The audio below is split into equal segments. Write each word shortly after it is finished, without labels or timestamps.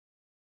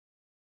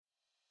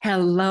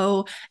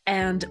Hello,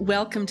 and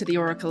welcome to the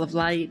Oracle of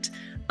Light.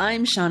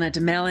 I'm Shauna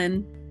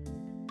DeMelin.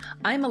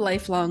 I'm a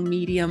lifelong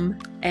medium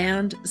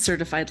and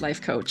certified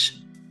life coach.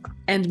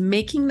 And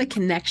making the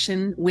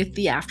connection with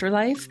the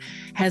afterlife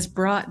has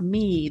brought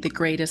me the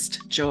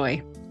greatest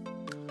joy.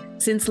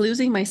 Since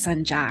losing my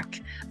son, Jack,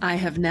 I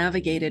have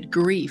navigated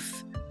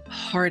grief,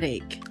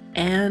 heartache,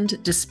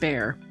 and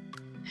despair.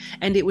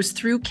 And it was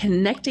through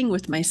connecting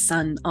with my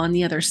son on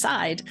the other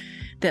side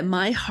that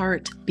my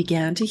heart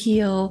began to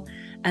heal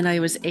and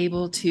I was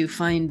able to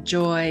find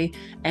joy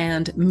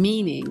and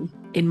meaning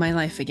in my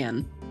life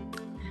again.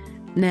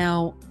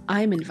 Now,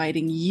 I'm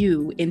inviting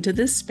you into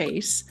this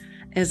space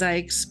as I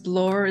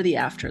explore the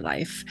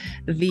afterlife,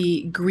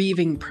 the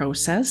grieving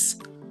process,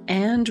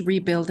 and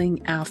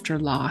rebuilding after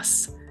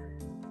loss.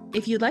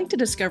 If you'd like to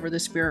discover the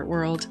spirit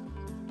world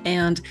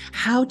and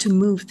how to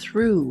move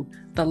through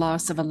the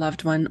loss of a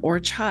loved one or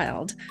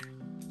child,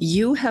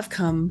 you have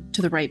come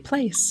to the right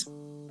place.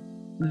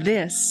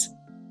 This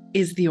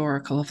is the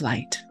Oracle of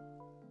Light.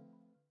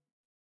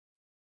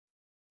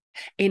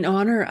 In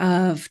honor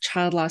of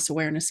Child Loss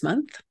Awareness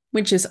Month,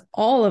 which is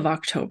all of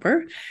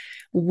October,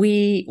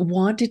 we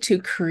wanted to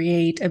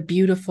create a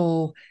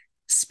beautiful,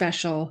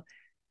 special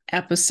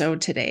episode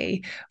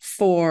today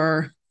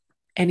for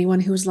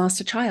anyone who has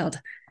lost a child.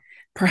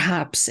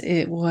 Perhaps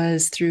it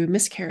was through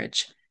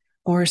miscarriage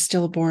or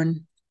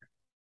stillborn,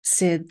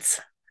 SIDS,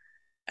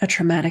 a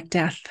traumatic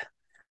death,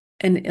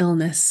 an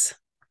illness,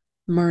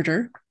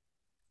 murder,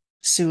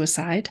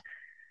 suicide,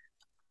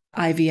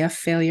 IVF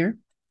failure,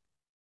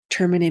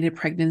 terminated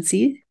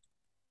pregnancy.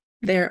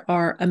 There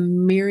are a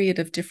myriad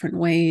of different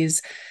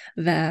ways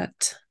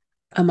that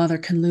a mother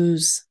can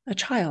lose a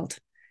child.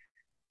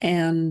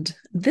 And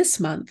this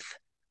month,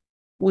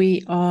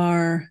 we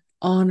are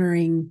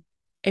honoring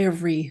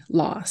every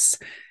loss,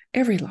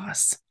 every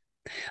loss.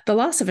 The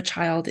loss of a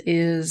child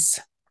is,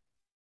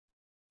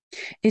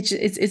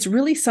 it's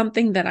really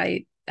something that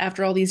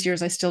after all these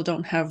years, I still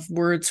don't have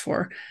words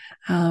for.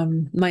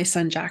 My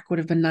son, Jack, would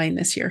have been 9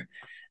 this year.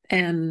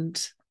 And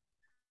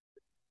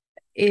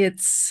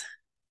it's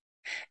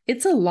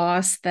a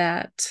loss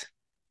that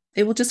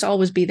it will just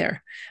always be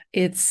there.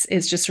 It's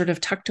just sort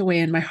of tucked away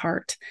in my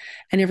heart.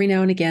 And every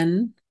now and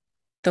again,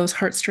 those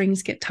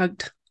heartstrings get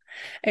tugged.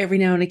 Every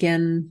now and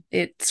again,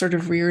 it sort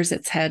of rears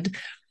its head.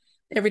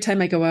 Every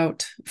time I go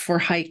out for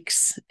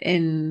hikes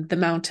in the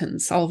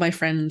mountains, all of my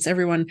friends,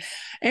 everyone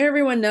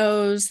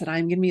knows that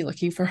I'm going to be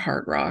looking for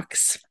heart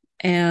rocks.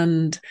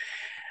 And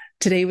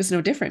today was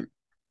no different.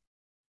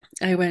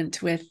 I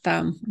went with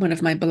one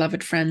of my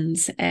beloved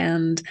friends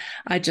and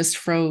I just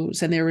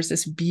froze. And there was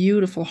this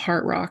beautiful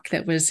heart rock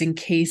that was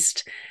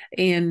encased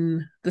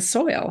in the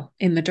soil,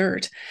 in the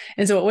dirt.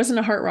 And so it wasn't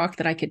a heart rock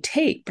that I could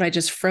take, but I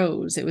just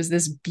froze. It was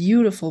this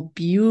beautiful,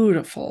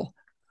 beautiful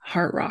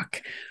heart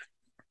rock.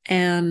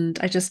 And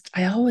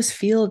I always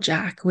feel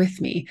Jack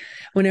with me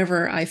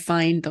whenever I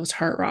find those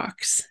heart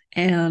rocks.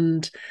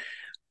 And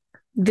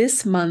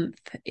this month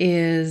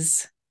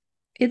it's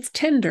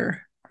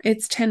tender.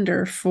 It's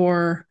tender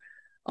for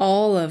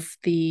all of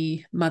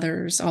the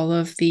mothers, all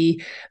of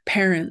the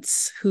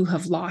parents who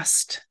have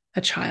lost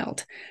a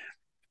child.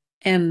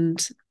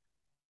 And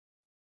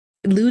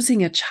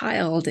losing a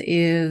child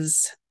there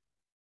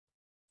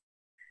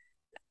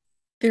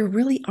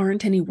really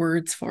aren't any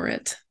words for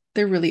it.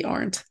 There really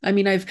aren't. I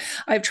mean, I've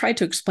tried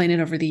to explain it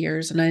over the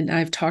years and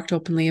I've talked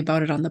openly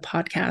about it on the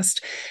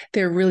podcast.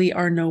 There really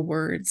are no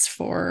words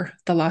for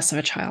the loss of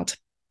a child.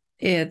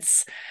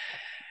 It's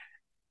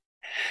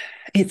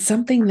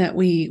something that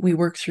we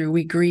work through.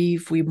 We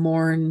grieve, we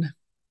mourn,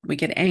 we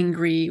get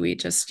angry, we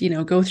just,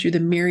 go through the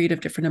myriad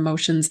of different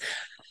emotions.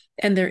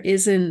 And there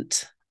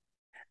isn't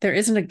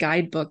a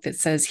guidebook that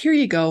says, here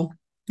you go,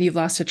 you've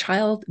lost a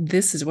child,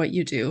 this is what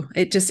you do.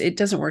 It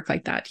doesn't work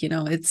like that.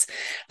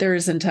 There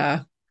isn't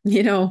a,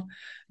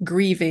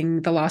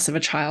 grieving the loss of a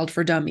child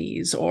for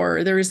dummies,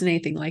 or there isn't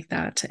anything like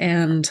that.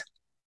 And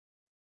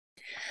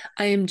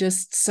I am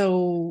just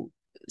so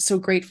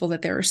grateful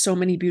that there are so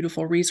many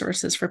beautiful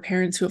resources for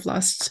parents who have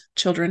lost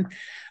children.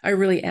 I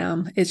really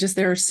am. It's just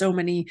there are so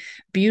many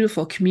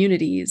beautiful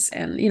communities,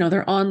 and there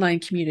are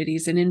online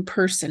communities and in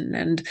person,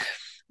 and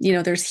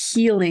there's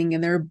healing,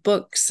 and there are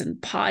books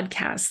and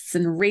podcasts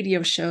and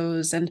radio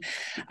shows, and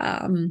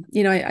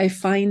I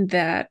find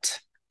that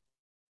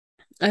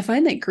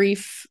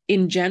grief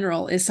in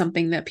general is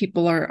something that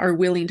people are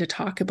willing to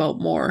talk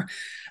about more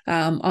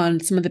on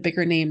some of the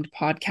bigger named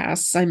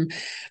podcasts.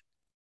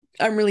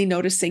 I'm really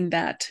noticing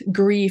that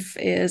grief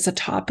is a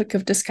topic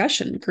of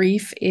discussion.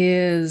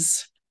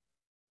 It's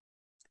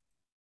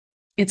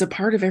a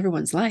part of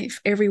everyone's life.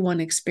 Everyone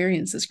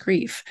experiences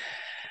grief.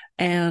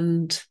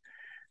 And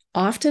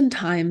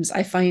oftentimes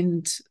I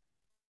find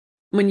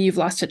when you've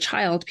lost a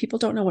child, people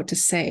don't know what to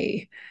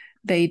say.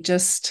 They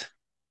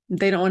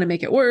don't want to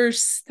make it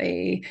worse.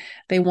 They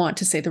want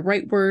to say the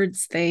right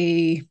words.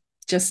 They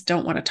just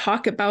don't want to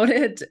talk about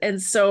it.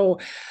 And so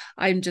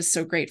I'm just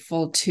so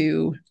grateful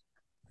to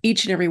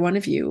each and every one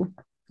of you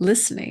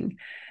listening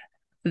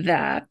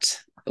that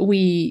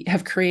we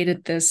have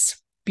created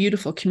this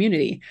beautiful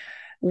community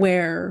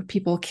where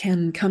people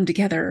can come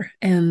together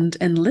and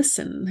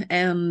listen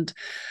and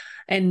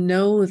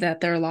know that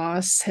their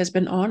loss has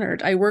been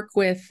honored. I work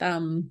with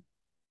a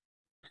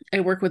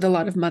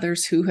lot of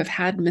mothers who have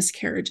had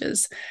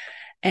miscarriages,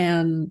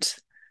 and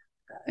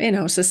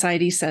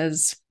society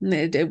says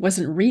it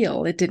wasn't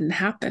real. It didn't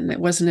happen. It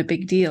wasn't a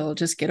big deal.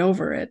 Just get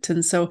over it.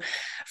 And so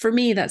for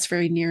me, that's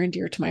very near and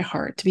dear to my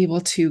heart, to be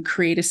able to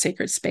create a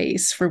sacred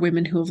space for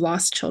women who have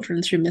lost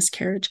children through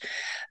miscarriage,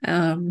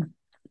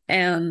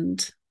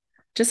 and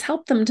just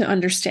help them to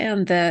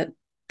understand that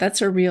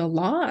that's a real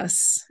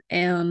loss.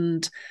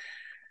 And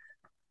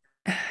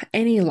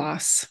any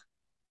loss,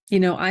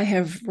 I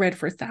have read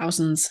for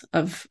thousands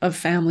of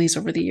families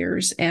over the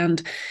years,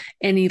 and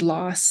any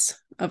loss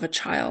of a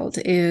child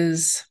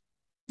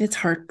it's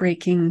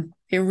heartbreaking.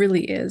 It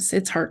really is.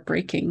 It's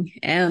heartbreaking.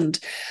 And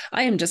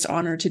I am just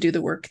honored to do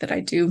the work that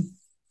I do.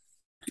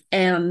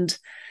 And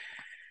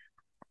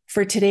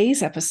for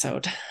today's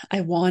episode,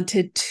 I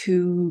wanted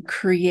to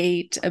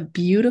create a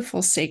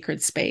beautiful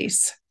sacred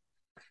space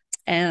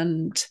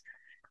and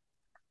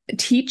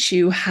teach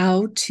you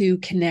how to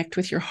connect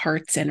with your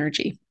heart's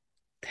energy.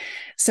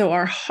 So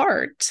our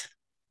heart,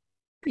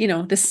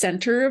 the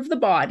center of the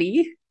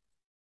body,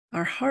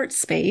 our heart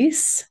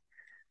space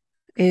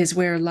is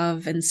where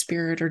love and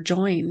spirit are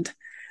joined.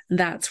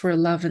 That's where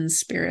love and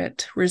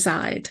spirit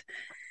reside.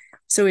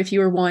 So if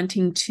you are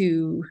wanting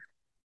to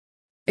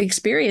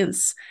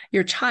experience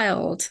your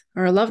child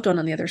or a loved one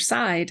on the other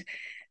side,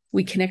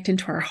 we connect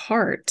into our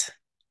heart.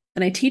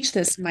 And I teach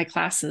this in my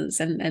classes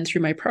and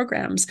through my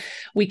programs.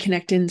 We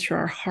connect in through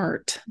our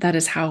heart. That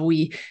is how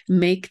we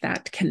make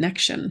that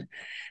connection.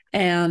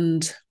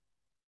 And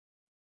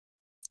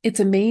it's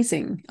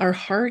amazing. Our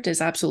heart is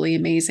absolutely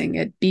amazing.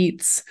 It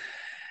beats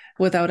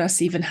without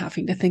us even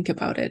having to think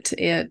about it.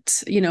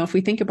 If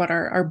we think about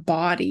our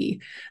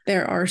body,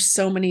 there are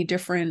so many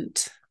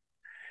different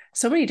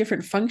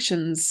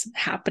functions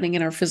happening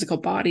in our physical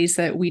bodies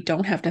that we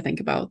don't have to think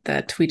about,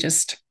 that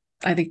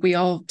I think we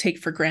all take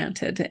for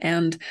granted.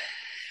 And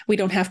we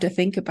don't have to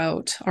think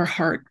about our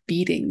heart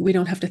beating. We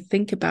don't have to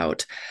think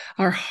about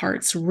our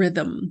heart's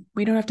rhythm.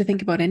 We don't have to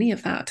think about any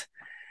of that.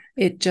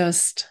 It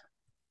does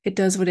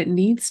what it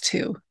needs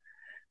to.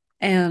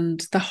 And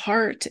the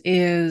heart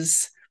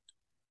is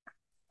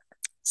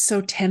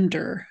so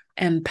tender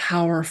and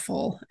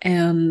powerful.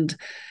 And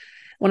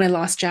when I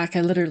lost Jack,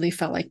 I literally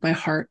felt like my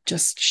heart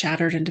just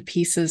shattered into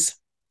pieces.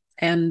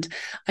 And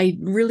I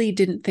really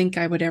didn't think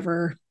I would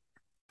ever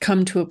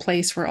come to a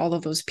place where all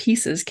of those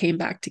pieces came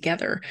back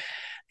together.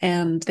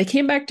 And they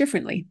came back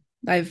differently.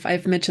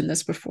 I've mentioned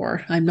this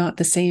before. I'm not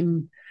the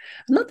same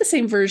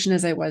version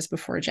as I was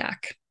before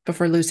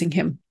losing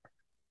him.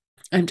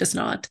 I'm just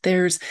not.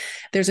 There's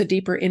a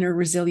deeper inner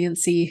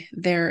resiliency.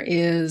 There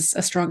is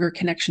a stronger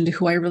connection to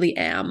who I really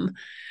am.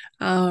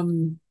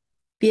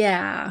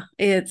 Yeah,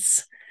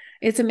 it's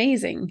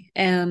amazing.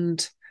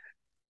 And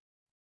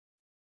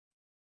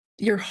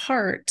your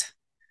heart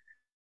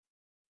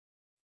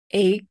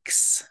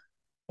aches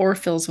or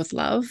fills with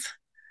love.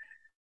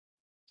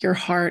 Your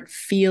heart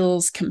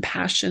feels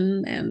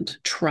compassion and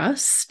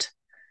trust.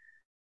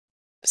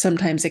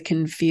 Sometimes it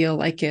can feel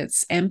like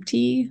it's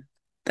empty,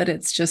 that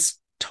it's just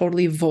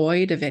totally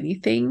void of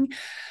anything.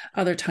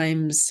 Other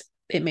times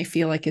it may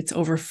feel like it's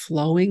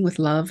overflowing with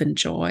love and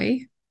joy.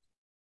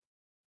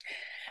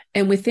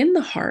 And within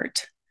the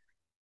heart,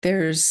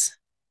 it's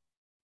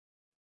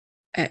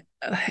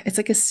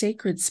like a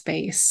sacred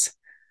space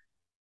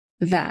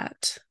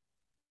that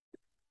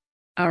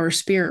our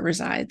spirit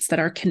resides, that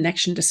our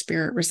connection to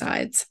spirit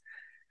resides.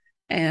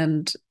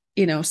 And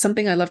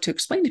something I love to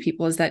explain to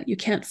people is that you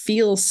can't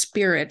feel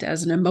spirit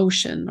as an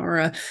emotion or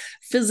a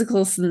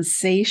physical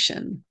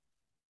sensation.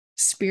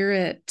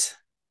 Spirit,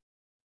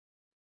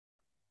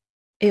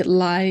 it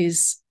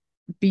lies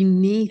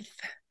beneath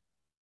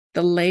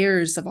the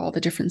layers of all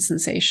the different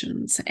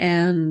sensations.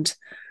 And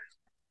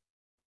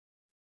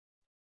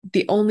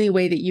the only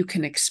way that you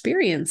can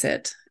experience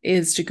it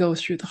is to go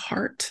through the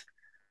heart.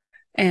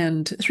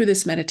 And through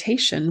this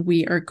meditation,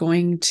 we are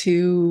going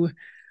to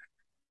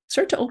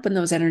start to open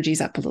those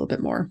energies up a little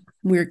bit more.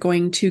 We're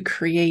going to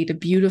create a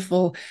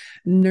beautiful,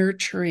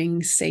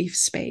 nurturing, safe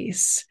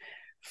space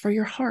for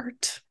your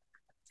heart.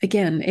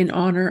 Again, in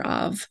honor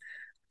of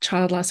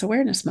Child Loss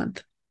Awareness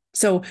Month.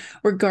 So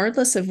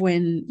regardless of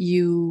when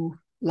you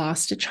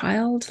lost a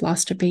child,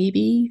 lost a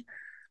baby,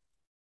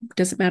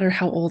 doesn't matter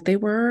how old they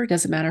were,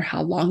 doesn't matter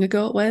how long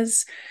ago it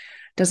was,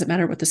 doesn't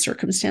matter what the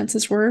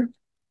circumstances were,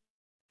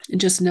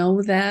 just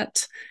know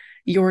that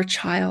your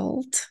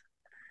child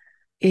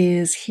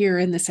is here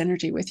in this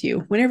energy with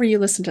you. Whenever you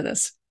listen to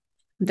this,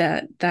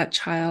 that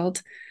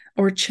child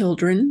or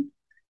children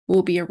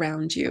will be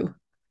around you.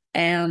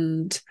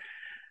 And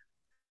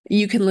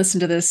you can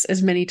listen to this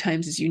as many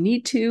times as you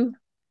need to.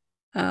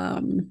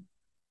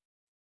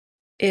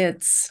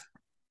 It's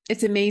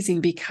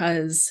amazing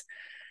because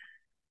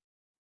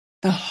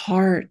the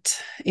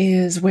heart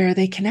is where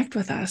they connect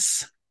with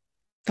us.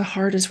 The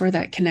heart is where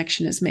that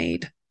connection is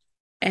made.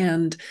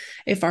 And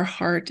if our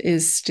heart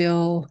is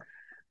still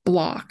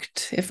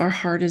blocked, if our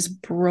heart is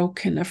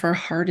broken, if our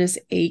heart is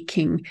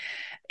aching,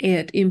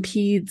 it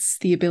impedes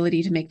the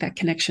ability to make that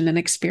connection and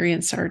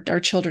experience our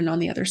children on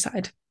the other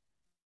side.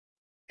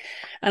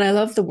 And I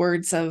love the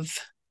words of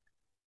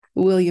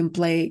William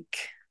Blake.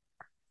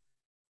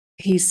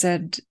 He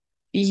said,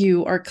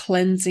 "You are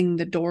cleansing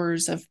the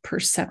doors of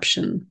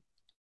perception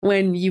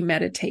when you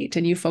meditate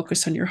and you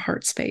focus on your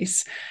heart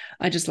space."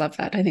 I just love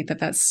that. I think that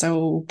that's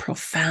so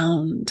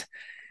profound,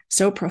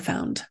 so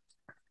profound.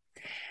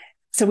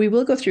 So we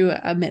will go through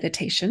a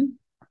meditation,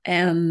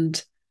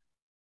 and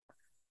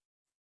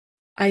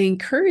I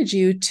encourage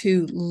you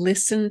to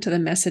listen to the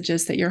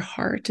messages that your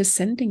heart is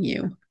sending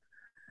you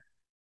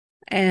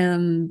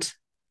and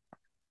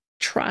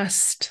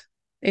trust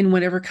in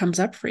whatever comes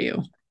up for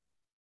you.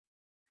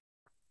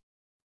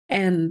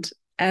 And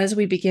as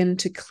we begin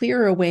to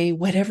clear away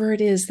whatever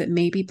it is that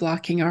may be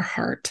blocking our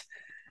heart,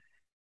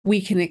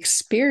 we can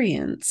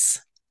experience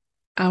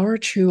our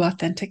true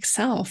authentic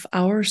self,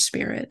 our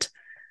spirit.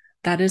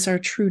 That is our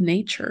true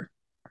nature.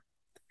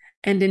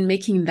 And in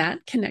making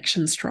that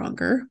connection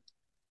stronger,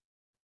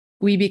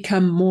 we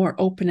become more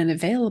open and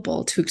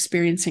available to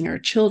experiencing our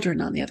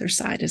children on the other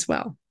side as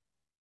well.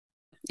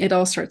 It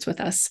all starts with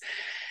us.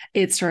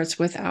 It starts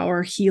with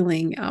our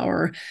healing,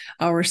 our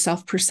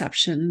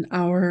self-perception,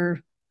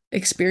 our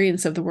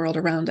experience of the world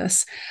around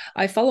us.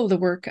 I follow the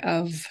work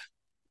of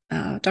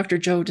Dr.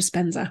 Joe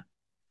Dispenza,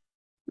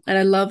 and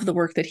I love the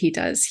work that he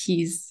does.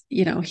 He's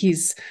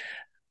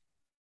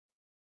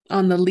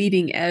on the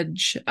leading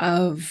edge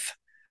of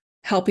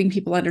helping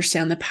people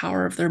understand the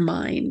power of their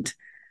mind,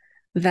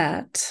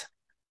 that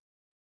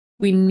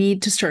we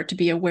need to start to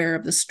be aware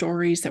of the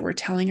stories that we're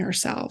telling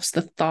ourselves,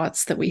 the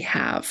thoughts that we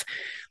have,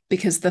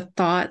 because the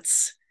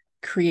thoughts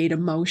create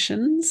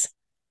emotions,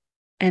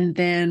 and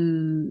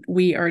then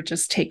we are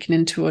just taken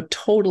into a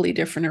totally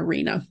different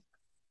arena.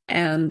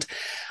 And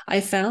I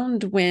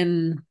found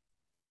when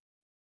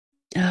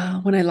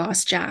I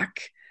lost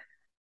Jack,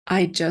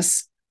 I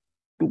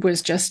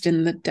was just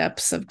in the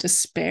depths of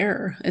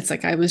despair. It's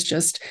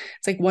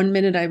like one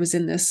minute I was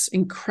in this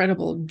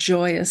incredible,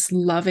 joyous,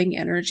 loving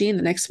energy, and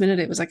the next minute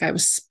it was like I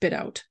was spit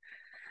out.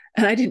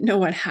 And I didn't know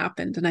what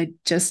happened. And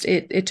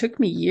it took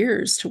me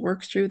years to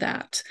work through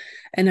that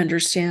and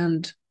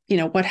understand,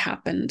 what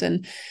happened,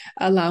 and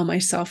allow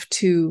myself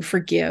to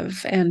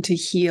forgive and to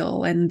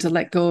heal and to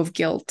let go of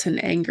guilt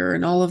and anger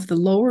and all of the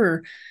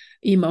lower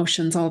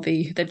emotions, all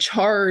the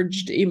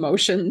charged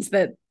emotions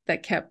that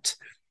kept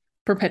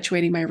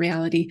perpetuating my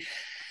reality.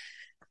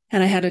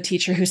 And I had a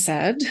teacher who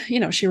said,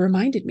 she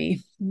reminded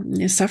me,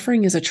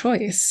 suffering is a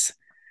choice.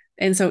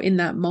 And so in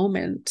that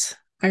moment,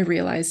 I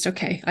realized,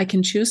 okay, I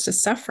can choose to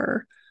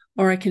suffer,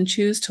 or I can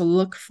choose to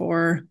look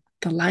for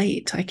the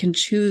light. I can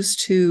choose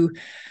to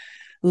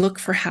look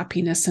for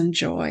happiness and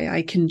joy.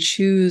 I can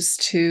choose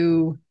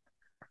to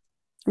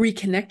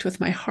reconnect with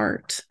my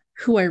heart,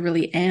 who I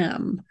really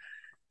am,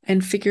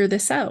 and figure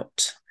this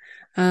out.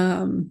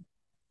 My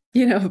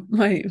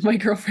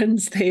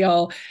girlfriends, they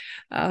all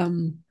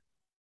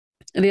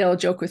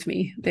joke with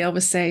me. They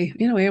always say,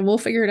 we'll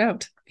figure it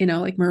out.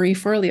 Like Marie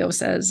Forleo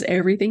says,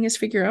 everything is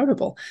figure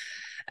outable.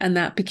 And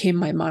that became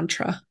my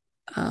mantra.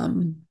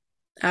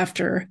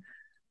 After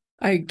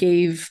I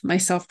gave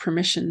myself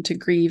permission to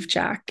grieve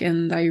Jack,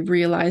 and I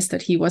realized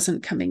that he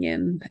wasn't coming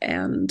in,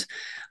 and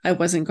I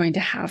wasn't going to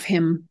have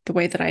him the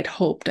way that I'd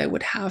hoped I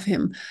would have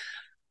him,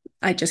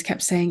 I just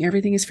kept saying,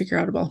 everything is figure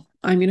outable.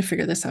 I'm going to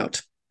figure this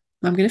out.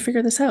 I'm going to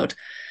figure this out.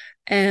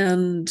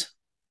 And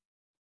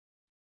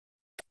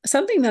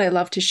something that I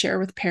love to share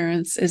with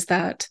parents is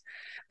that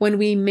when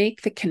we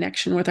make the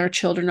connection with our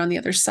children on the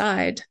other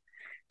side,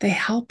 they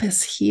help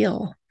us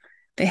heal.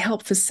 They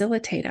help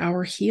facilitate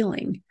our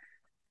healing.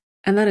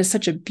 And that is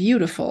such a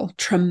beautiful,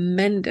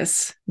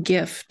 tremendous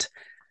gift,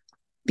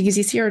 because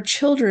you see, our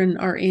children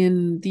are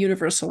in the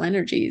universal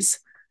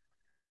energies,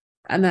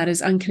 and that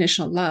is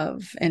unconditional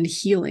love and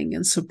healing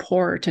and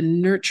support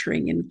and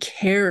nurturing and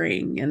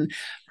caring and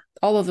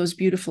all of those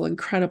beautiful,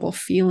 incredible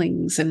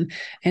feelings and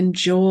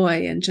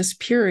joy and just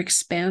pure,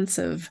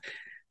 expansive,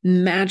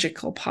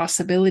 magical,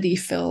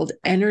 possibility-filled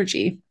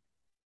energy.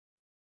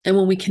 And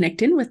when we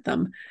connect in with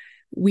them,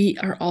 we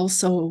are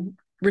also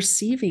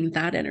receiving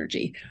that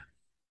energy.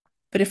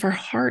 But if our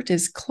heart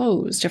is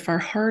closed, if our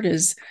heart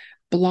is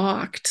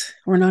blocked,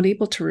 we're not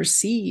able to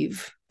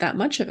receive that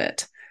much of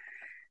it.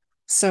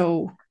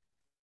 So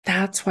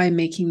that's why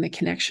making the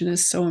connection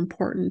is so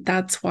important.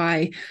 That's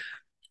why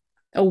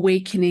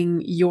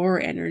awakening your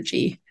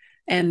energy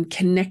and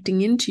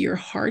connecting into your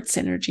heart's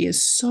energy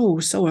is so,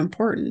 so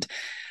important.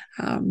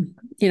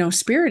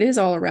 Spirit is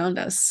all around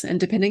us. And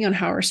depending on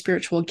how our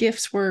spiritual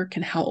gifts work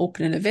and how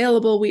open and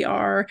available we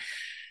are,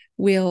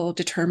 will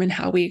determine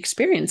how we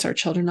experience our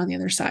children on the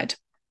other side.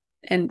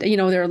 And,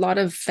 there are a lot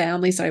of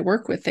families I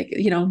work with,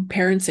 that,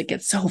 parents that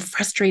get so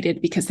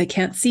frustrated because they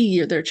can't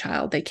see their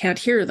child, they can't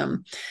hear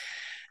them.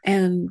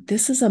 And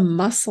this is a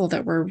muscle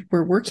that we're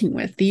working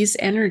with. These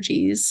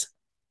energies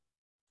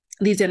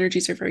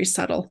are very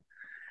subtle.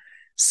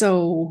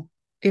 So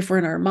if we're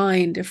in our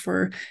mind, if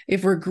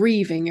we're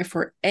grieving, if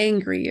we're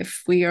angry,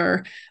 if we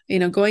are,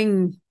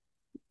 going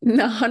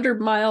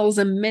 100 miles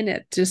a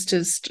minute just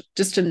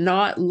to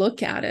not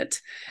look at it.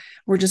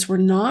 We're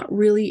not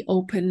really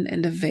open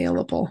and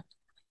available.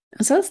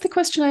 And so that's the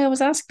question I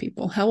always ask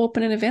people. How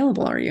open and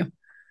available are you?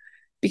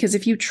 Because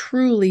if you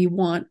truly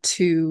want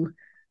to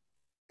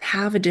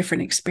have a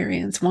different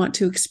experience, want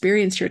to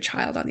experience your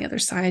child on the other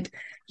side,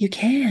 you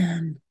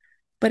can.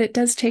 But it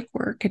does take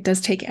work, it does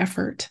take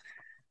effort.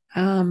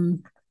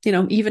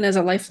 Even as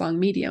a lifelong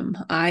medium,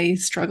 I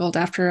struggled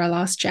after I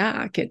lost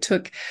Jack. It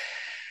took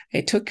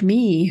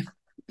me,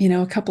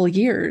 a couple of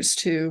years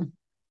to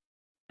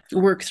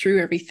work through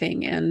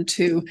everything and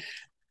to,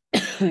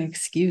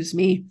 excuse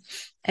me,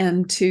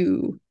 and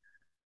to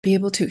be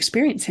able to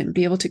experience him,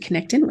 be able to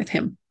connect in with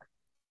him.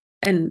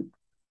 And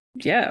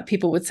yeah,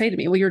 people would say to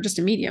me, well, you're just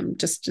a medium,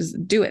 just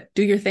do it,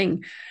 do your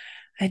thing.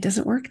 It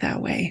doesn't work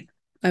that way.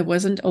 I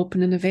wasn't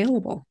open and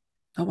available.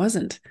 I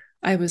wasn't.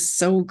 I was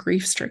so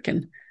grief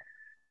stricken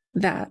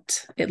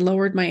that it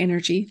lowered my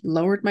energy,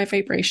 lowered my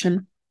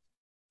vibration.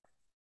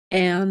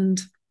 And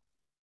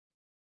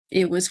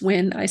it was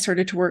when I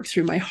started to work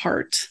through my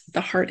heart,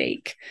 the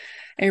heartache,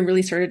 and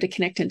really started to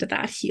connect into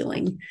that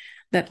healing,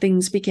 that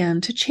things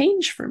began to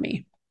change for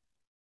me.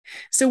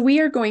 So we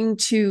are going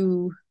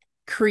to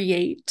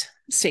create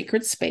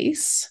sacred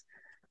space.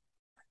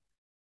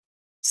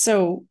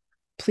 So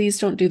please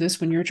don't do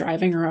this when you're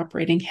driving or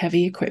operating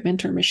heavy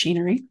equipment or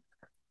machinery.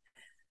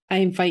 I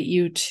invite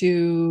you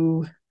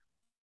to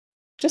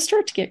just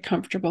start to get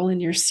comfortable in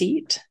your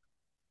seat.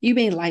 You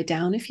may lie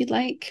down if you'd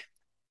like.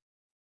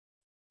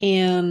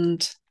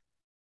 And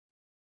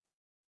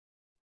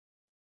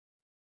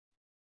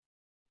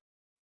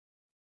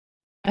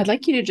I'd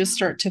like you to just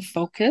start to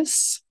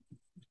focus.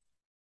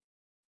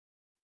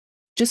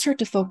 Just start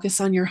to focus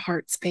on your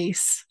heart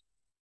space.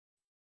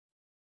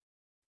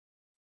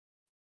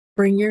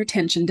 Bring your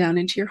attention down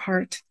into your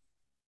heart.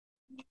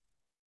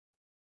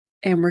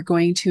 And we're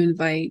going to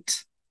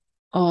invite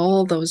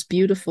all those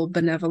beautiful,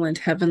 benevolent,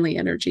 heavenly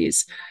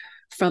energies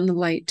from the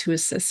light to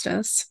assist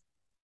us.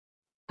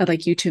 I'd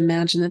like you to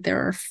imagine that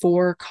there are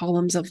 4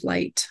 columns of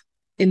light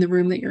in the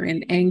room that you're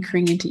in,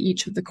 anchoring into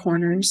each of the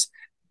corners,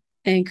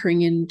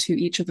 anchoring into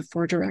each of the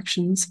 4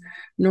 directions,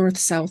 north,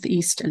 south,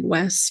 east, and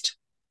west.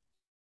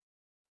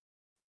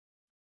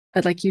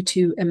 I'd like you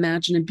to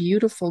imagine a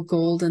beautiful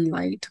golden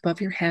light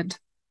above your head.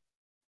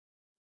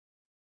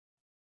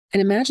 And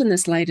imagine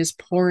this light is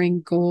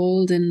pouring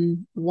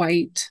golden,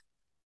 white,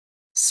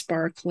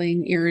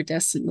 sparkling,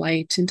 iridescent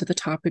light into the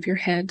top of your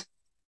head,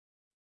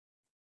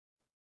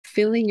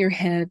 filling your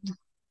head,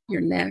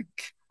 your neck,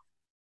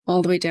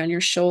 all the way down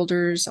your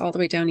shoulders, all the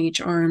way down each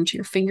arm to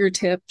your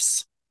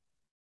fingertips,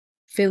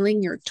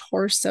 filling your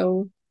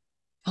torso,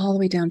 all the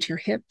way down to your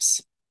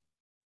hips,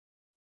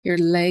 your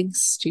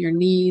legs to your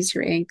knees,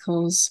 your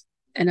ankles,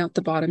 and out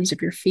the bottoms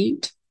of your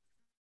feet,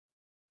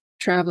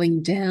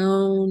 traveling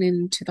down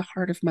into the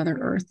heart of Mother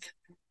Earth,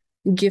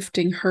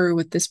 gifting her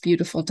with this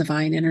beautiful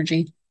divine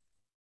energy.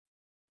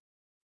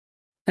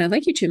 And I'd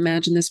like you to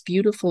imagine this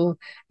beautiful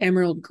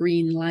emerald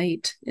green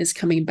light is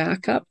coming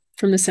back up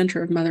from the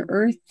center of Mother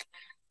Earth,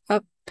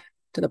 up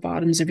to the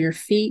bottoms of your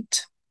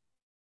feet,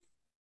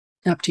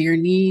 up to your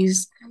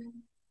knees,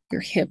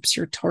 your hips,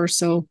 your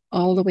torso,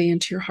 all the way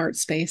into your heart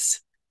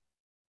space.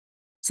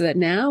 So that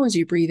now as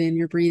you breathe in,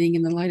 you're breathing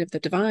in the light of the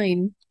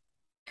divine,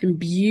 and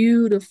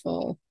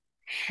beautiful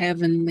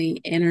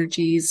heavenly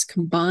energies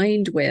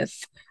combined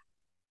with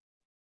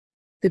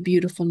the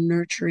beautiful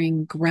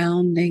nurturing,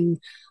 grounding,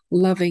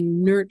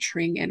 loving,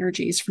 nurturing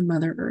energies from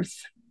Mother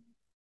Earth.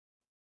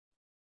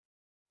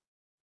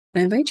 I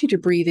invite you to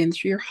breathe in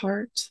through your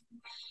heart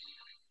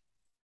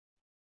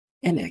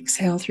and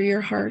exhale through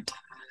your heart.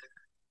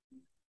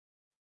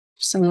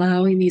 Just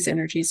allowing these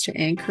energies to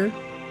anchor,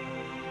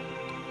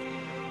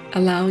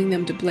 allowing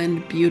them to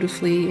blend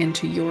beautifully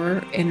into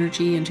your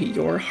energy, into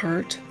your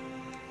heart.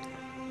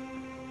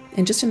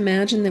 And just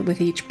imagine that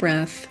with each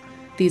breath,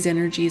 these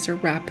energies are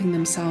wrapping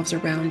themselves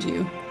around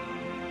you.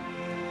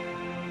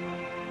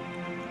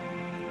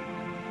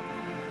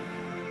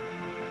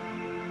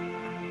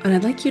 And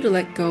I'd like you to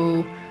let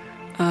go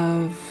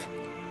of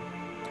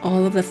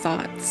all of the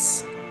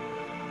thoughts,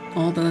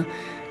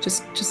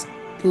 just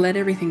let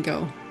everything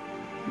go,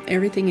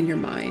 everything in your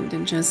mind,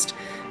 and just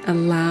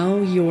allow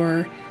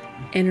your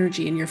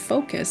energy and your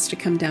focus to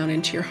come down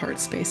into your heart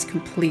space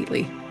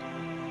completely.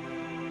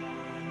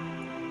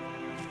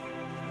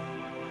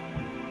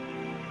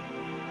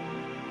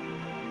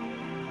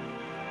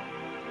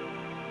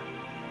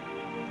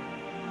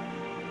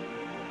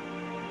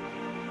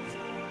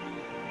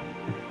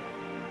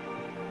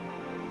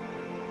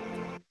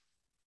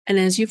 And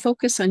as you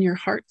focus on your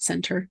heart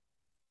center,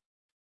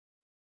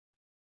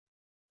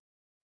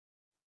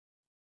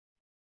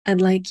 I'd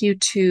like you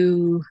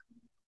to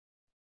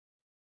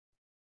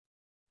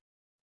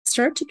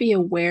start to be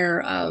aware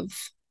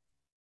of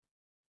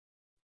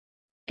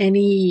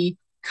any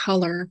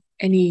color,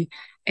 any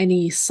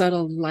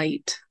subtle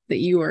light that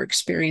you are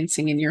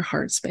experiencing in your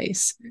heart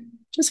space.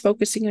 Just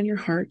focusing on your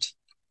heart.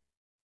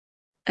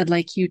 I'd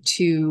like you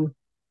to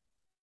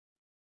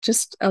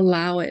just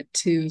allow it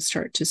to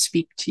start to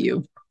speak to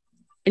you.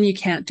 And you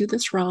can't do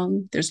this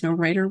wrong. There's no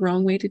right or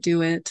wrong way to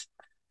do it.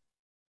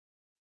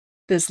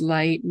 This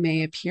light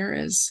may appear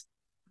as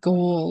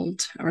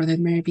gold, or there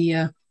may be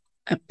a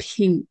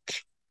pink,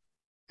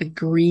 a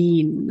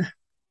green,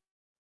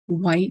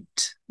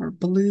 white, or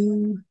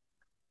blue.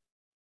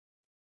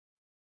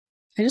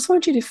 I just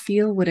want you to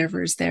feel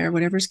whatever's there,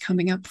 whatever's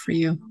coming up for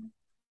you.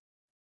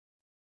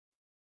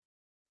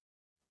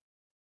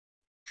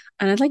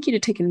 And I'd like you to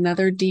take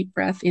another deep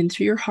breath in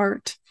through your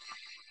heart.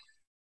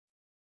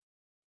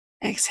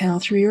 Exhale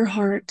through your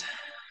heart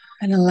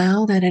and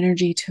allow that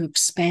energy to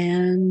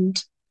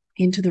expand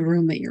into the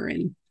room that you're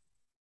in.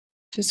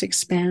 Just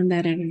expand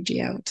that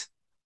energy out.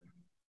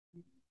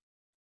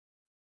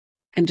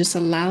 And just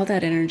allow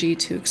that energy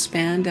to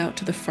expand out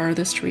to the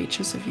farthest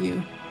reaches of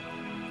you.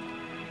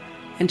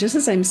 And just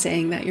as I'm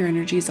saying that, your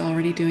energy is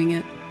already doing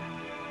it.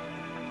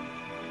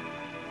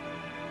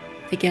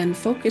 Again,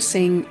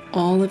 focusing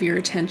all of your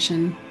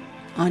attention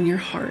on your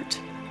heart,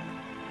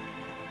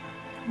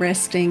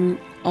 resting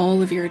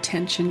all of your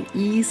attention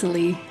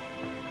easily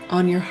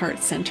on your heart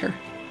center.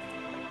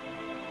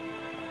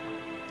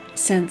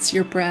 Sense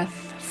your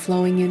breath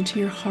flowing into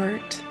your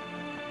heart.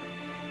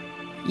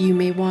 You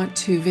may want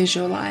to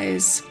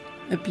visualize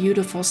a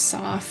beautiful,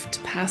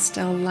 soft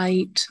pastel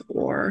light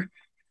or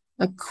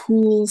a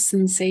cool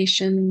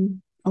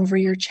sensation over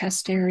your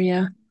chest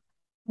area,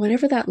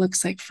 whatever that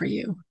looks like for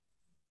you.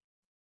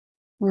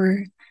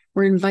 We're,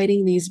 we're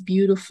inviting these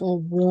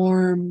beautiful,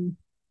 warm,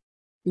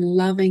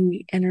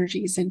 loving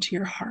energies into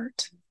your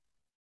heart.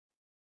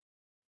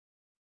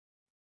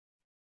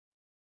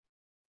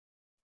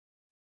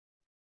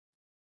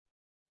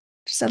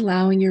 Just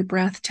allowing your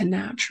breath to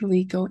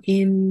naturally go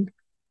in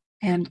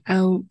and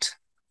out,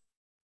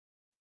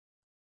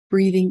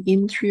 breathing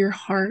in through your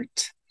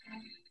heart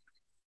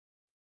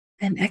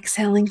and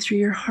exhaling through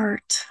your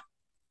heart.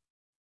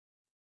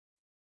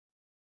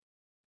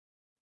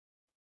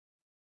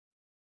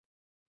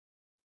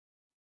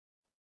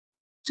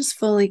 Just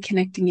fully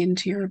connecting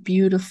into your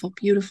beautiful,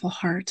 beautiful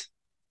heart.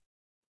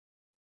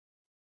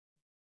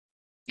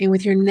 And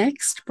with your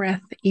next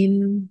breath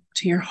into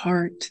your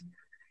heart,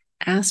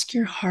 ask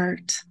your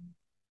heart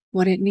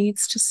what it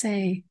needs to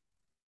say.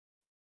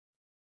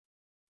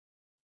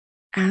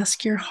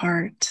 Ask your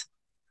heart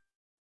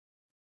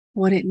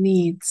what it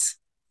needs.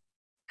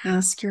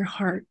 Ask your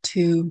heart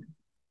to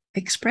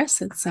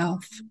express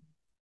itself.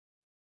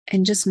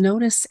 And just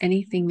notice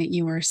anything that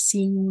you are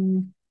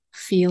seeing,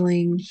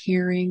 feeling,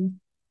 hearing,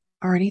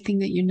 or anything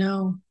that you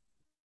know.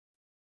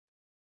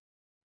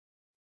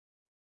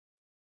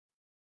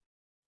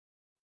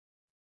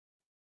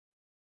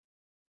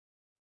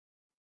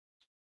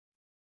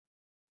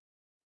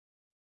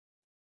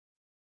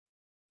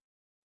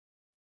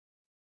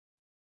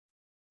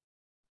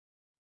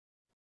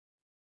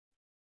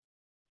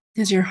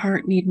 Does your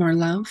heart need more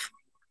love?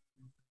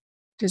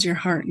 Does your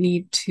heart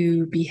need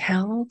to be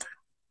held?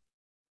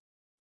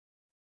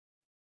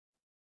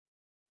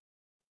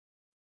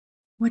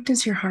 What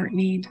does your heart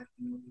need?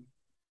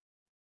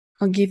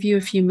 I'll give you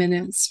a few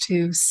minutes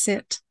to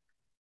sit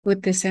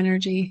with this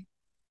energy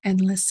and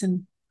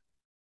listen.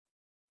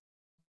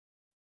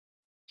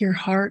 Your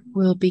heart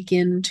will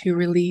begin to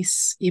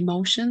release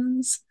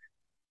emotions,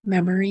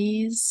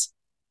 memories,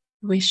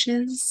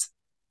 wishes,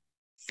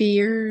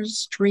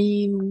 fears,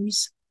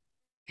 dreams,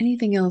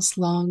 anything else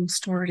long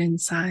stored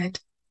inside.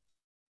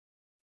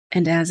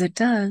 And as it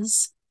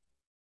does,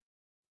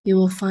 you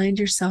will find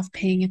yourself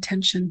paying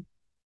attention.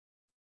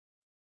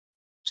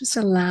 Just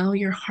allow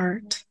your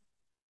heart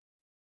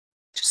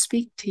to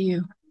speak to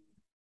you.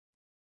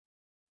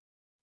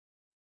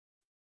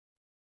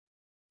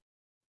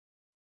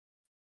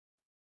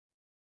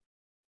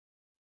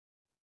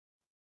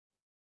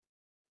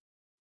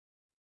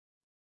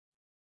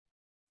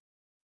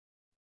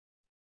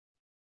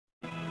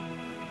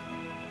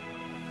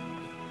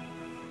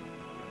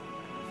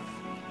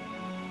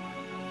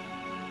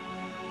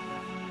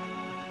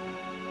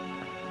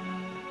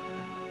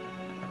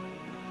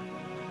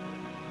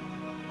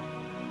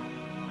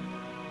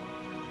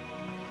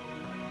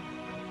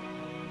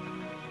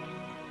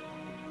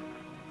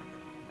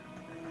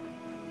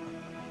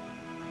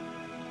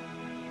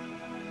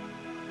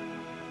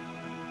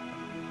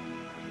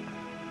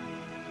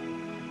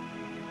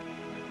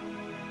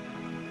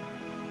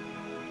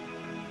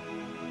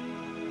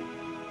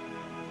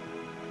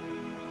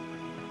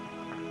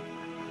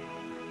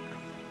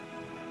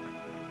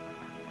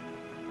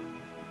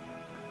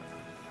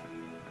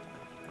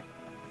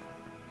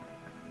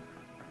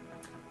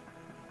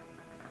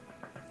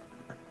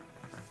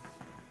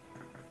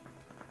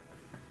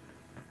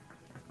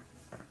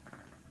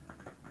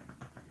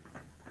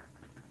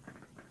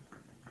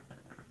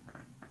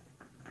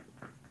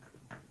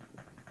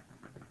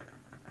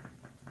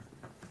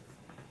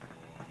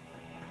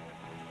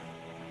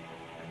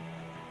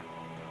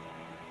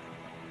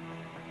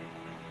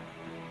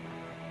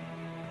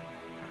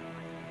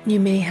 You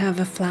may have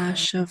a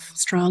flash of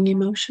strong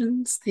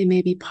emotions. They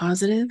may be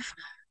positive,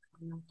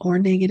 or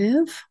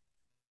negative,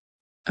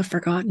 a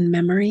forgotten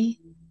memory.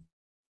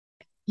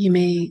 You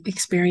may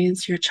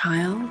experience your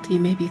child. You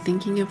may be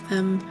thinking of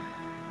them,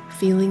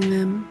 feeling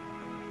them.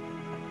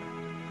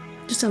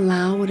 Just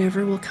allow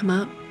whatever will come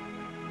up.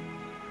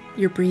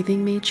 Your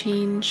breathing may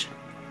change.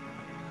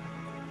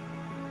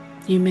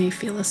 You may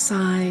feel a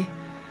sigh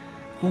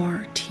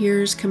or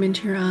tears come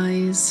into your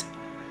eyes.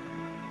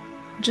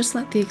 Just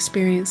let the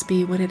experience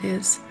be what it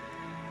is.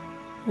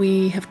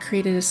 We have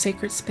created a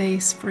sacred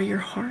space for your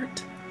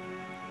heart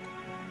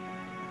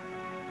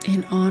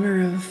in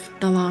honor of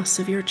the loss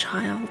of your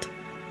child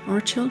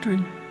or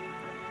children.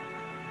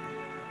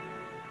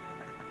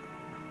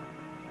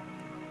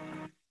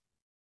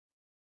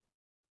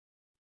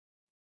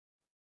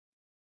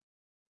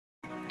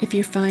 If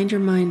you find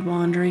your mind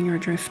wandering or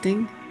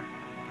drifting,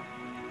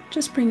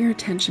 just bring your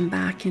attention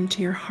back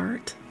into your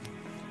heart.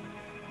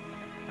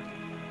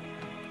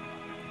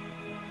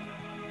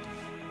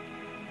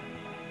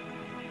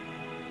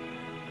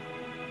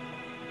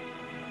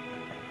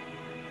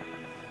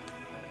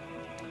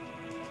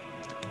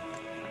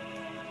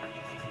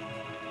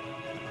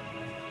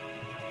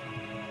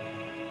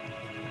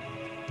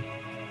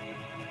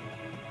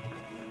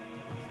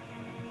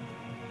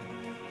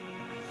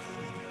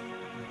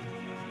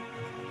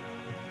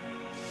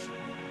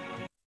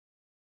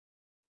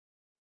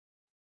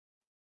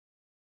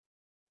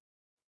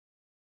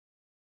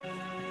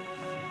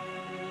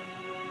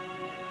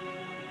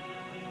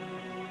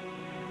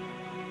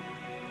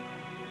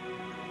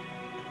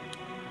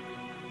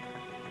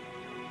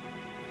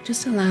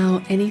 Just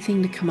allow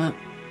anything to come up.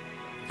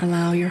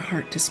 Allow your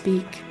heart to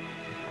speak.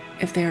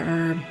 If there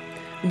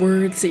are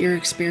words that you're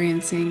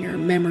experiencing, or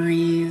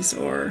memories,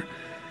 or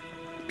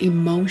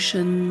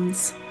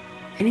emotions,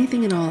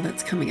 anything at all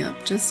that's coming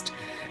up, just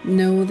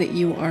know that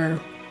you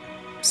are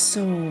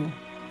so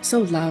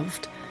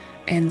loved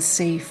and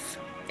safe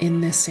in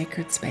this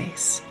sacred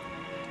space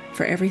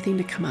for everything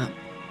to come up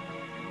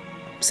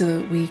so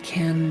that we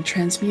can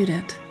transmute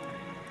it,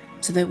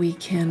 so that we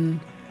can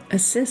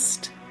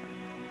assist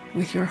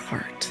with your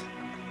heart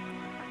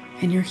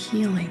and your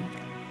healing,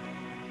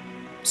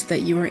 so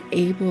that you are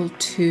able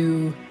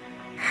to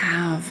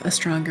have a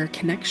stronger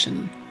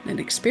connection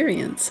and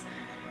experience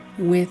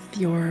with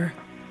your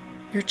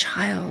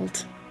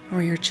child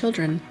or your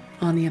children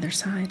on the other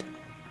side.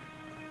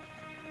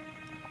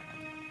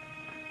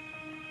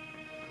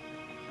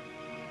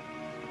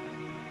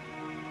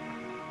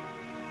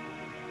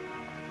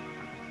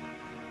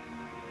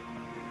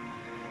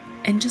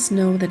 And just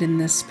know that in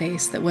this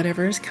space, that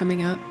whatever is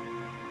coming up,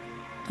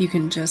 you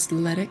can just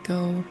let it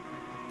go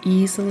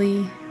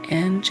easily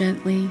and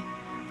gently.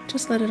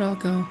 Just let it all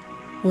go,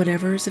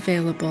 whatever is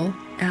available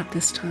at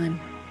this time.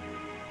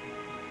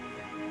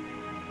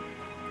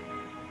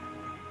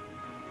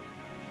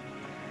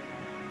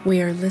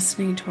 We are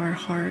listening to our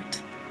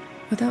heart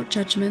without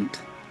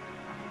judgment.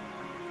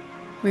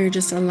 We're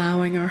just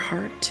allowing our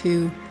heart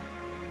to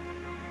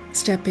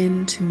step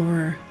into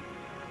more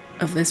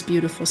of this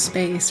beautiful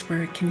space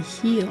where it can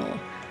heal.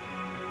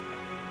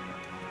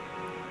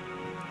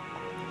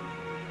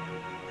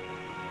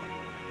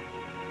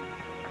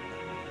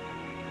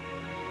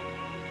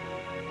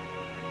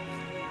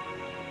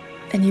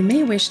 And you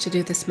may wish to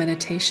do this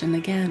meditation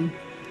again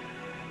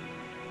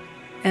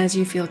as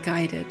you feel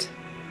guided.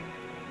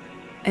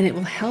 And it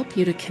will help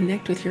you to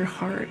connect with your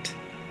heart.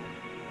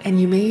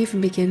 And you may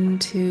even begin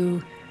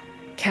to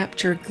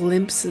capture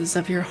glimpses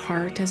of your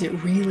heart as it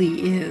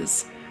really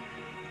is.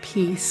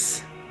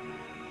 Peace,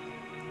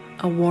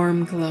 a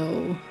warm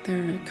glow.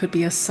 There could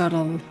be a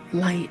subtle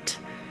light.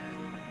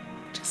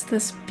 Just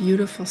this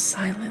beautiful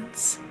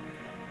silence.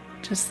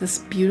 Just this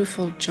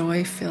beautiful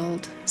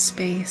joy-filled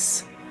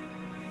space.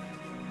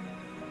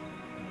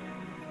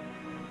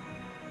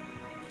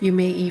 You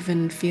may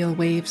even feel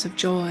waves of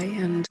joy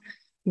and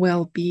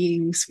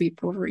well-being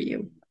sweep over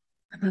you.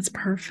 And that's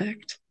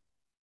perfect.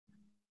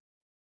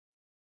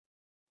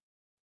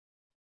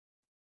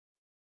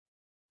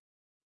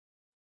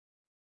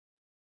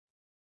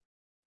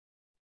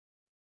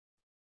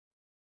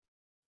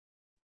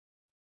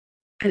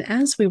 And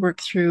as we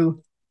work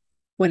through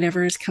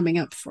whatever is coming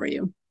up for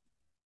you,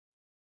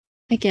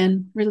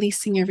 again,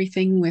 releasing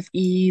everything with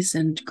ease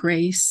and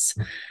grace,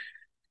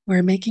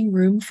 we're making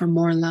room for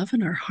more love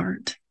in our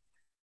heart.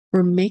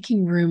 We're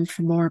making room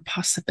for more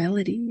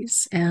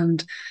possibilities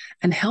and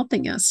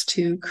helping us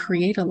to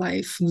create a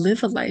life,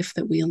 live a life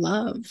that we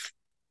love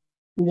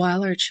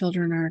while our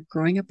children are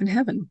growing up in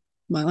heaven,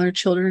 while our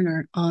children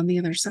are on the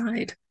other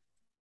side.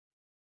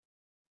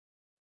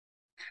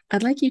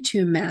 I'd like you to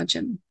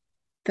imagine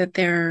that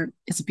there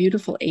is a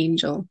beautiful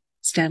angel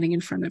standing in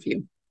front of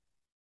you.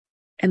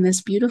 And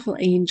this beautiful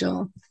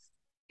angel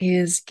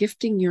is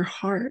gifting your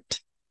heart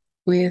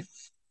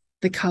with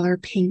the color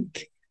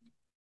pink.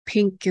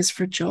 Pink is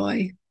for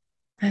joy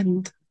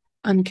and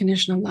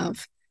unconditional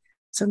love.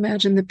 So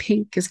imagine the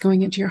pink is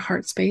going into your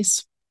heart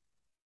space.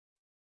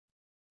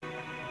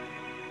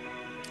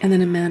 And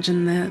then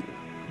imagine that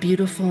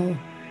beautiful,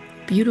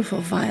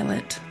 beautiful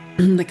violet,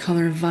 the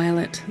color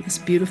violet, this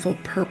beautiful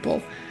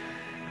purple,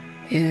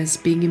 is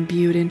being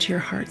imbued into your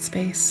heart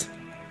space,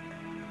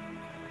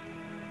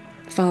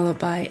 followed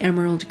by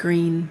emerald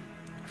green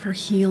for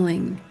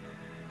healing.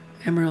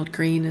 Emerald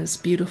green is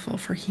beautiful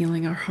for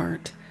healing our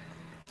heart.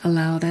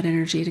 Allow that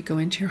energy to go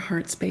into your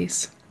heart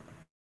space.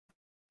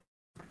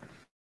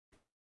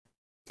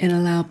 And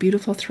allow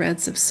beautiful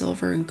threads of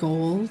silver and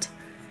gold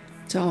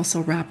to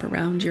also wrap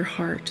around your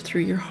heart,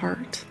 through your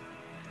heart.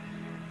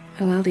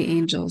 Allow the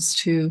angels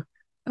to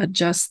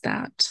adjust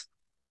that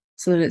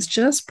so that it's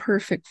just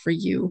perfect for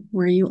you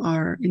where you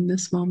are in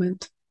this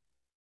moment.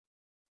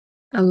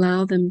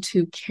 Allow them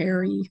to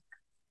carry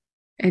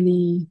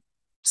any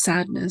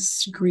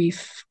sadness,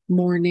 grief,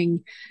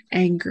 mourning,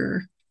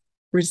 anger,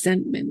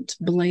 resentment,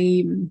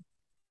 blame,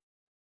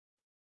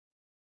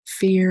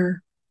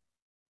 fear.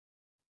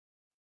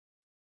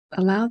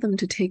 Allow them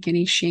to take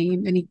any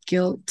shame, any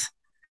guilt,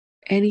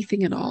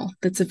 anything at all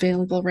that's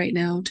available right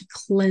now to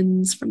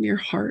cleanse from your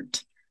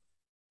heart,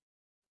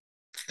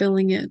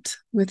 filling it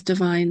with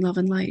divine love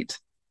and light.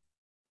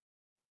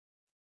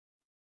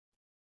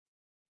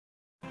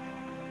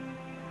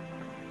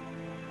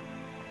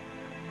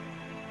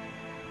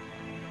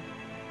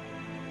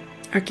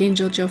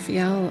 Archangel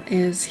Jophiel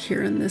is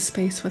here in this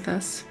space with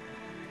us.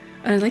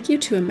 And I'd like you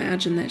to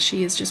imagine that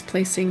she is just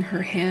placing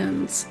her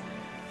hands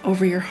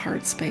over your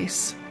heart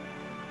space.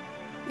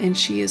 And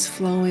she is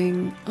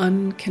flowing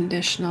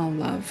unconditional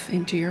love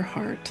into your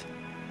heart,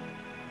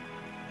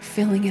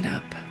 filling it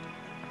up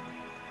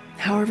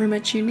however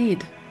much you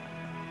need.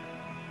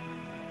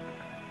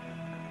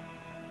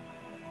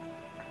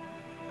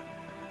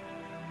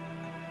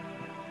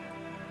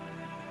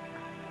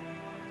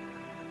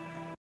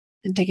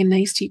 And take a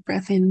nice deep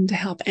breath in to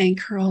help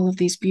anchor all of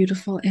these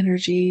beautiful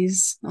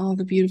energies, all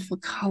the beautiful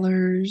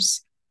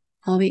colors,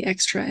 all the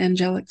extra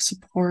angelic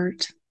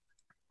support.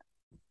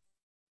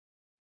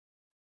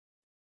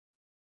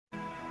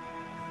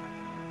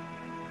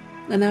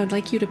 And I would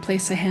like you to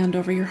place a hand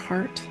over your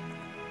heart,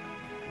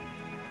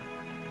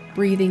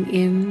 breathing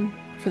in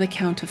for the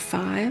count of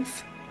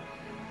 5,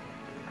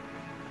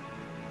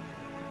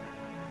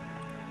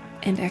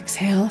 and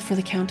exhale for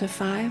the count of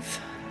 5.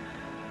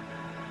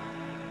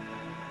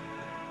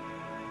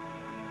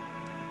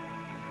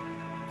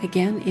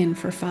 Again, in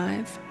for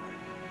 5.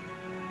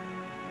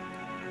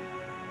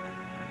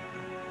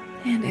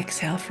 And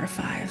exhale for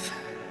 5.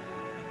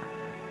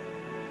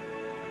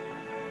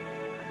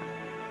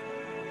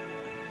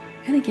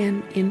 And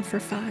again, in for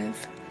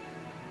 5.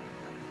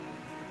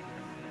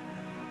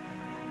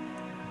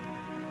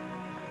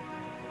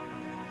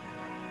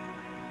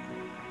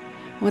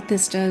 What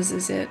this does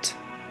is it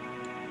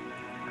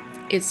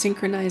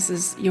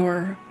synchronizes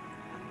your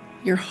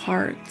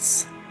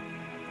heart's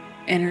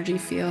energy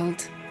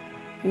field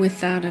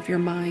with that of your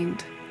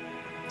mind,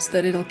 so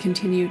that it'll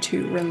continue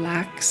to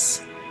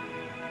relax.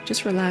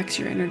 Just relax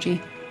your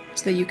energy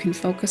so that you can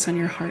focus on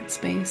your heart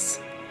space.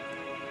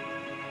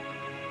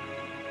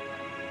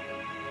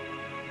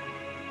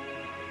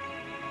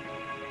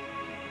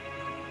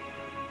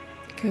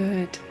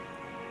 Good.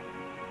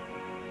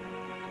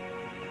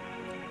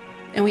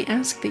 And we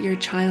ask that your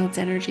child's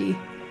energy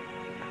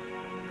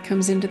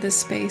comes into this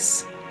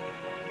space.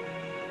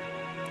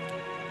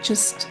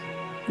 Just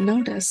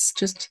notice,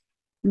 just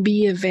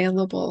be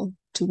available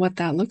to what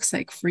that looks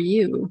like for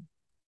you.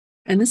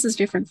 And this is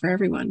different for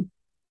everyone.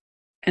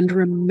 And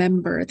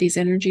remember, these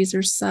energies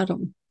are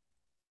subtle.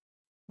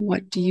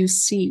 What do you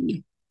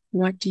see?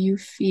 What do you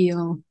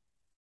feel?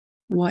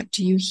 What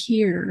do you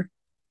hear?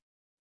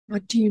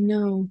 What do you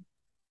know?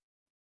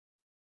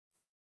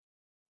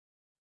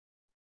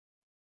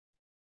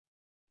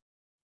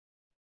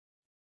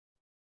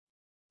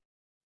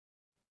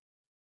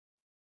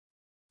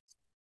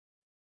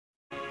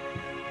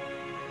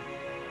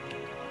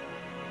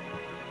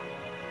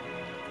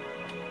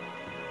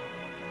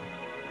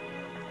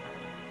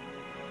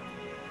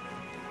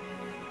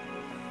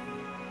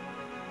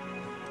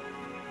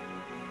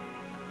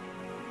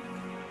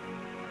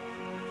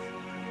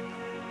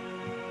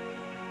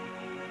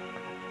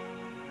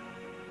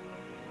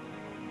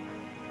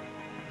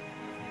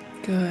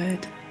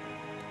 Good.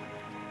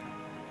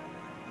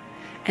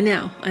 And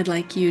now I'd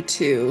like you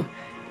to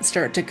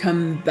start to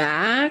come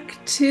back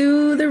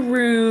to the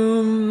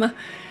room.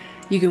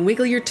 You can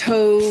wiggle your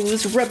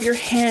toes, rub your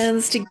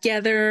hands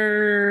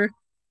together.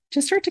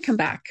 Just start to come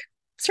back.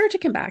 Start to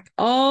come back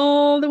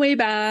all the way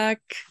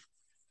back.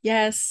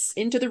 Yes,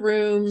 into the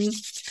room.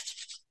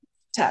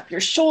 Tap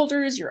your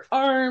shoulders, your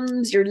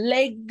arms, your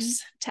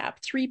legs. Tap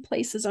 3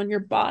 places on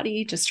your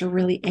body just to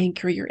really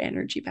anchor your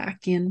energy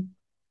back in.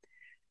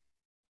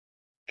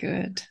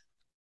 Good.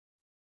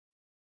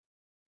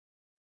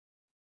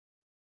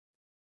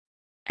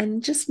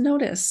 And just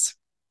notice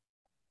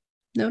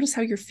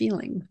how you're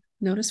feeling.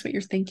 Notice what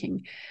you're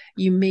thinking.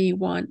 You may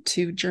want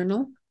to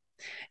journal.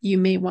 You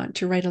may want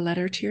to write a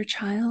letter to your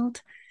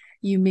child.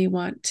 You may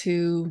want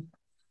to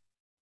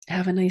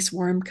have a nice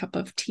warm cup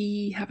of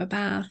tea, have a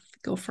bath,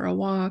 go for a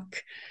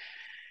walk.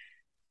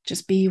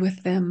 Just be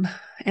with them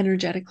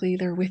energetically.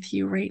 They're with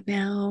you right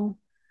now.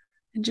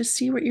 And just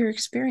see what you're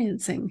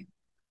experiencing.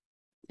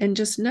 And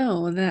just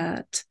know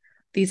that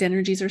These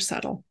energies are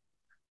subtle.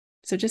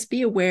 So just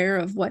be aware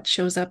of what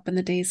shows up in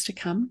the days to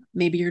come.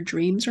 Maybe your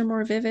dreams are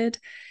more vivid.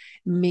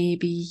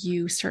 Maybe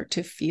you start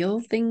to feel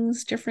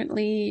things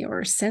differently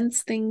or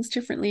sense things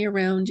differently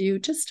around you.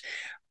 Just,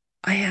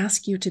 I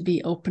ask you to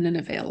be open and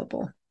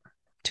available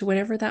to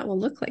whatever that will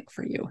look like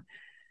for you.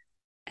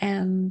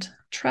 And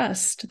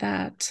trust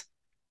that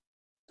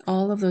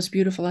all of those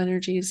beautiful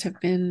energies have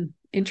been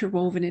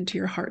interwoven into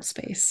your heart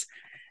space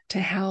to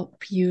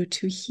help you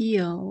to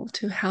heal,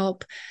 to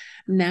help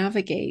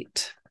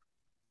navigate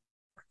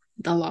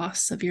the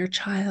loss of your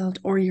child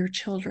or your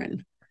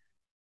children.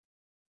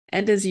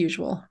 And as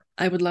usual,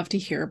 I would love to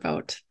hear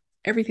about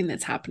everything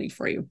that's happening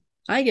for you.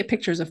 I get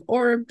pictures of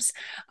orbs.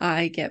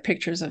 I get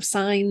pictures of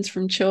signs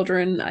from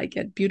children. I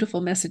get beautiful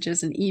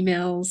messages and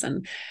emails.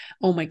 And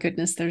oh my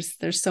goodness,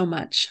 there's so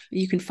much.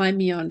 You can find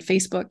me on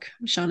Facebook,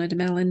 Shauna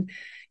DeMelon.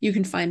 You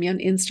can find me on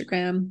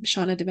Instagram,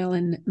 Shauna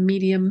DeMelon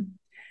Medium.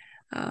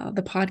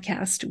 The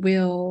podcast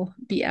will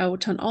be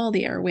out on all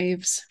the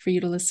airwaves for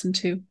you to listen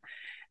to.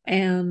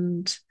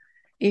 And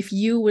if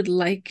you would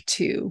like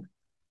to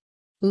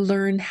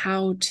learn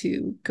how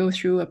to go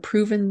through a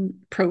proven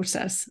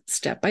process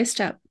step by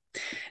step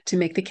to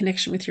make the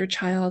connection with your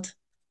child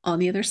on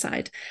the other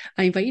side,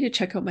 I invite you to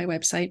check out my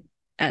website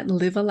at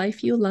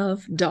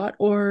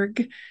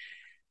livealifeyoulove.org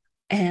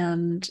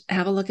and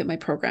have a look at my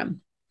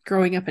program,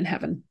 Growing Up in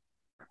Heaven.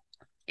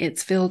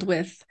 It's filled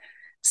with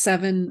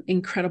 7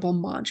 incredible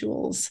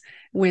modules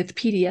with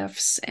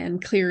PDFs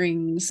and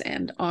clearings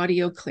and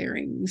audio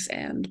clearings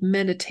and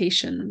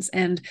meditations,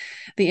 and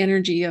the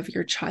energy of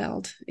your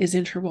child is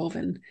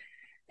interwoven.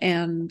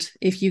 And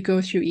if you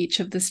go through each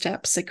of the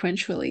steps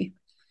sequentially,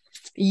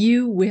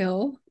 you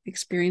will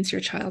experience your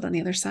child on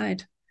the other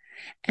side.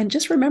 And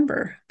just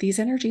remember, these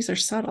energies are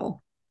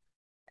subtle.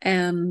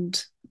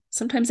 And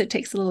sometimes it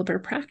takes a little bit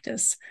of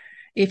practice.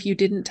 If you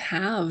didn't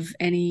have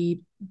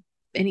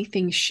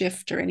anything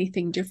shift or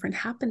anything different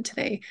happen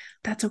today,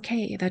 that's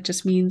okay. That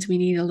just means we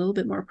need a little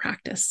bit more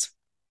practice.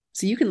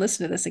 So you can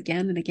listen to this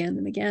again and again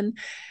and again.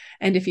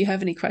 And if you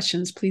have any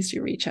questions, please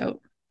do reach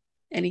out.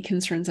 Any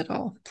concerns at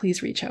all,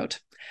 please reach out.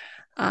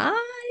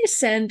 I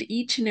send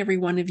each and every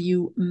one of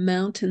you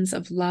mountains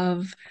of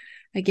love.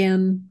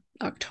 Again,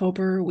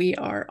 October, we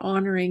are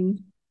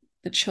honoring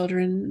the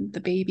children, the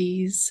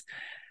babies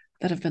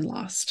that have been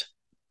lost,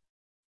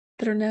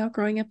 that are now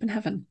growing up in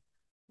heaven,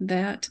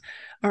 that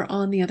are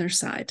on the other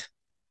side.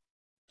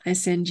 I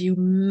send you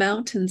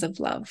mountains of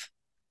love.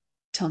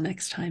 Till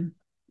next time.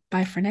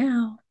 Bye for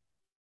now.